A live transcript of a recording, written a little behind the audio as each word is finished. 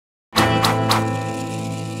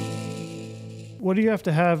what do you have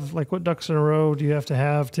to have? Like, what ducks in a row do you have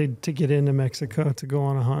to get into Mexico to go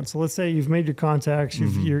on a hunt? So let's say you've made your contacts,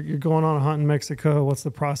 you're going on a hunt in Mexico. What's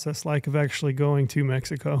the process like of actually going to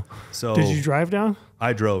Mexico? So did you drive down?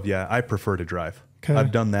 I drove. Yeah, I prefer to drive. Okay.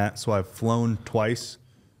 I've done that. So I've flown twice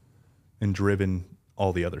and driven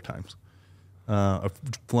all the other times. I've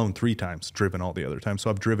flown 3 times, driven all the other times. So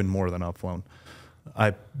I've driven more than I've flown.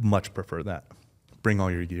 I much prefer that. Bring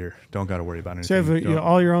all your gear. Don't got to worry about anything. So you have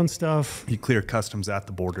all your own stuff. You clear customs at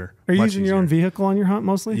the border. Are you using your own vehicle on your hunt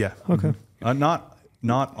mostly? Yeah. Okay. Not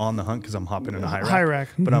on the hunt because I'm hopping in a high rack.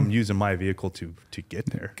 But I'm using my vehicle to get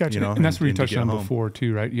there. Gotcha. You know, and that's what you touched on before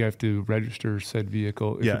too, right? You have to register said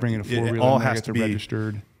vehicle. If you're bringing a 4-wheeler, it all has to be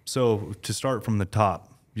registered. So to start from the top,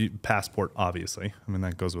 passport, obviously. I mean,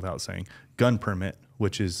 that goes without saying. Gun permit,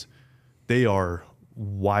 which is, they are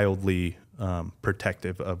wildly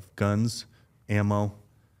protective of guns, ammo,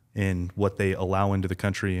 and what they allow into the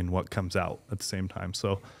country and what comes out at the same time.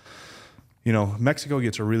 So, you know, Mexico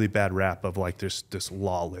gets a really bad rap of like this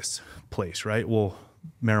lawless place, right? Well,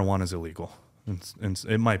 marijuana is illegal. And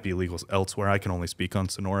it might be illegal elsewhere. I can only speak on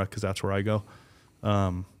Sonora because that's where I go.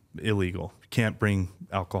 Illegal. You can't bring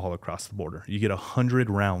alcohol across the border. You get 100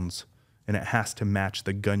 rounds and it has to match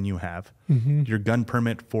the gun you have. Your gun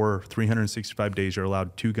permit for 365 days, you're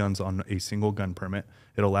allowed 2 guns on a single gun permit.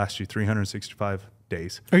 It'll last you 365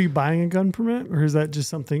 days. Are you buying a gun permit or is that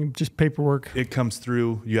just paperwork? It comes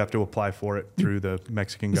through. You have to apply for it through the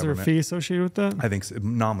Mexican government. Is there a fee associated with that? I think it's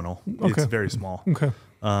nominal. Okay. It's very small. Okay.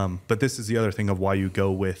 But this is the other thing of why you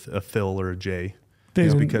go with a Phil or a Jay.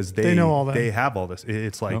 Is because they know all that. They have all this.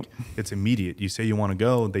 It's like, it's immediate. You say you want to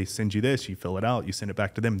go, they send you this, you fill it out, you send it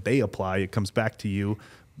back to them, they apply, it comes back to you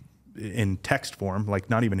in text form, like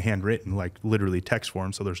not even handwritten, like literally text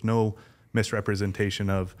form. So there's no misrepresentation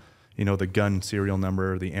of, you know, the gun serial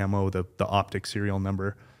number, the ammo, the optic serial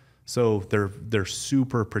number. So they're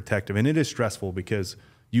super protective, and it is stressful because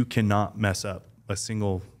you cannot mess up a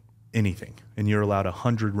single anything, and you're allowed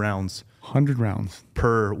 100 rounds. 100 rounds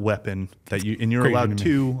per weapon that and you're allowed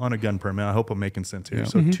 2 on a gun permit. I hope I'm making sense here. Yeah.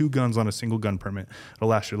 So 2 guns on a single gun permit. It'll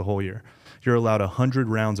last you the whole year. You're allowed 100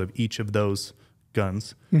 rounds of each of those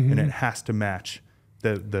guns, and it has to match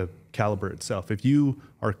the caliber itself. If you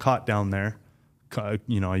are caught down there,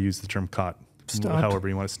 you know, I use the term caught, however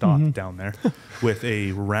you want to stop down there, with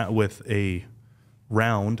a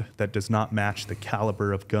round that does not match the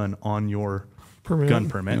caliber of gun on your gun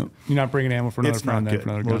permit. Yep. You're not bringing ammo for another it's not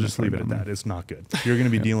good. We'll just leave it at that. It's not good. You're going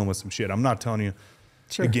to be dealing with some shit. I'm not telling you,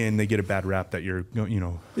 again, they get a bad rap that you're, you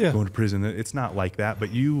know, going to prison. It's not like that, but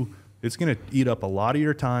it's going to eat up a lot of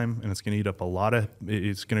your time, and it's going to eat up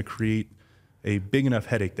it's going to create a big enough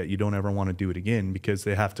headache that you don't ever want to do it again, because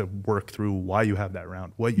they have to work through why you have that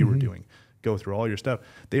round, what you were doing, go through all your stuff.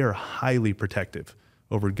 They are highly protective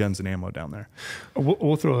over guns and ammo down there.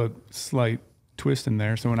 We'll throw a slight twist in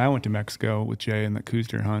there. So when I went to Mexico with Jay and that Coues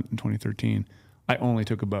deer hunt in 2013, I only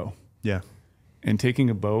took a bow. Yeah. And taking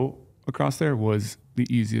a bow across there was the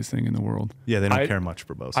easiest thing in the world. Yeah, they don't care much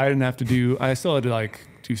for bows. I didn't have to I still had to like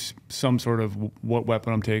do some sort of what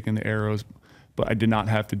weapon I'm taking, the arrows, but I did not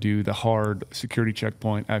have to do the hard security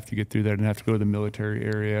checkpoint. I have to get through there. I didn't have to go to the military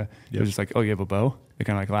area. It was just like, oh, you have a bow? They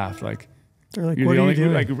kind of like laughed like, they're like, you're what the are only, you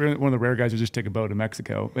doing? like one of the rare guys who just take a bow to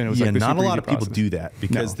Mexico. And it was like not a lot of people do that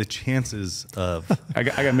because the chances of... I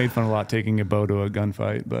got made fun a lot taking a bow to a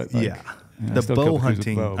gunfight, but like, the bow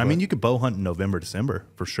hunting, I mean, you could bow hunt in November, December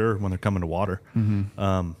for sure when they're coming to water.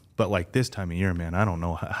 But like this time of year, man, I don't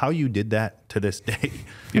know how you did that to this day.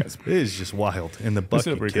 It is just wild. And the buck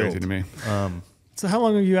pretty crazy to me. So how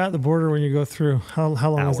long are you at the border when you go through? How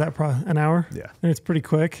long is that process? An hour? Yeah. And it's pretty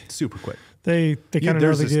quick? Super quick. They kind of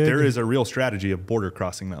know the good. There is a real strategy of border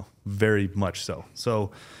crossing, though. Very much so. So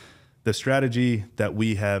the strategy that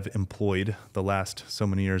we have employed the last so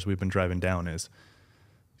many years we've been driving down is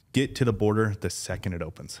get to the border the second it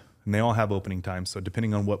opens. And they all have opening times. So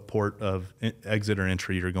depending on what port of exit or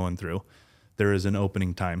entry you're going through, there is an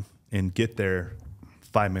opening time. And get there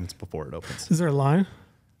 5 minutes before it opens. Is there a line?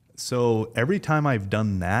 So every time I've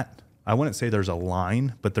done that, I wouldn't say there's a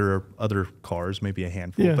line, but there are other cars, maybe a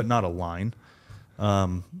handful, but not a line.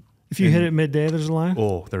 If you hit it midday, there's a line?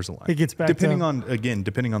 Oh, there's a line. It gets back depending on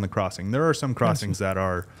the crossing. There are some crossings that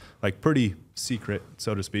are like pretty secret,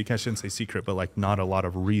 so to speak. I shouldn't say secret, but like not a lot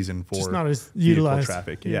of reason for just not as utilized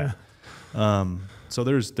traffic. So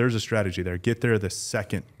there's a strategy there. Get there the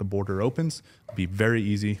second the border opens. Be very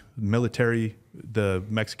easy. The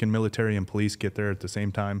Mexican military and police get there at the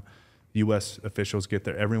same time. U.S. officials get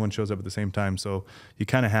there. Everyone shows up at the same time. So you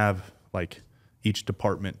kind of have like each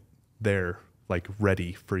department there like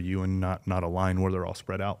ready for you, and not a line where they're all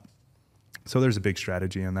spread out. So there's a big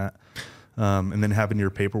strategy in that. and then having your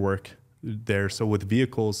paperwork there. So with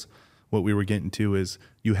vehicles, what we were getting to is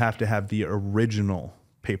you have to have the original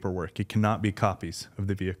paperwork. It cannot be copies of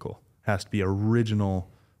the vehicle. It has to be original.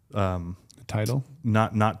 Title?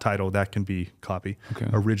 Not title. That can be copy. Okay.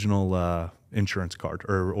 Original insurance card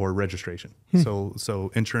or registration.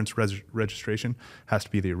 So insurance registration has to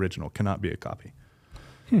be the original. Cannot be a copy.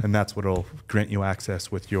 And that's what will grant you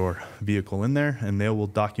access with your vehicle in there, and they will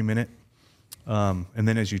document it. And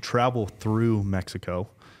then as you travel through Mexico,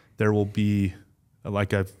 there will be,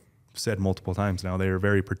 like I've said multiple times now, they are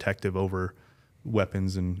very protective over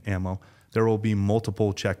weapons and ammo. There will be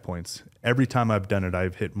multiple checkpoints. Every time I've done it,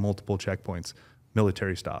 I've hit multiple checkpoints,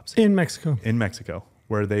 military stops. In Mexico? In Mexico,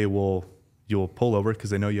 where you'll pull over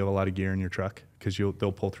because they know you have a lot of gear in your truck, because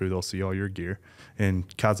they'll pull through, they'll see all your gear. And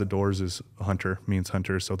cazadores is hunter, means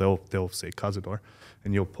hunter, so they'll say cazador,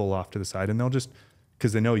 and you'll pull off to the side, and they'll just,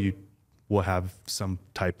 because they know you will have some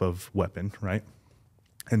type of weapon, right?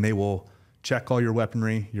 And they will check all your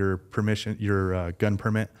weaponry, your permission, your gun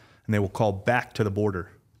permit, and they will call back to the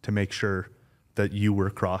border to make sure that you were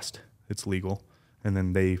crossed, it's legal, and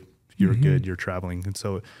then you're good, you're traveling. And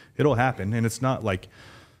so it'll happen, and it's not like,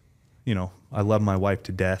 I love my wife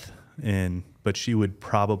to death, but she would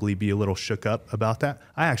probably be a little shook up about that.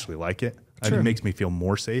 I actually like it. Sure. It makes me feel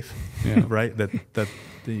more safe, right?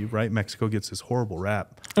 Right? Mexico gets this horrible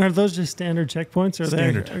rap. Are those just standard checkpoints? Or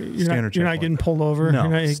standard you're not getting pulled over? No,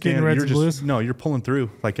 you're not getting reds and blues? No, you're pulling through.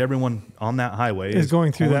 Like everyone on that highway is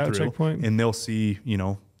going through that checkpoint. And they'll see,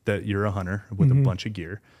 that you're a hunter with a bunch of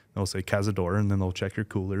gear. They'll say cazador, and then they'll check your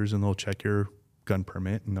coolers, and they'll check your gun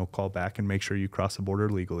permit, and they'll call back and make sure you cross the border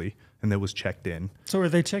legally, and that was checked in. So are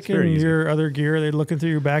they checking your other gear? Are they looking through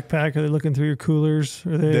your backpack? Are they looking through your coolers?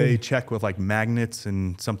 They check with like magnets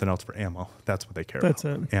and something else for ammo. That's what they care about. That's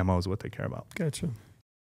it. Ammo is what they care about. Gotcha.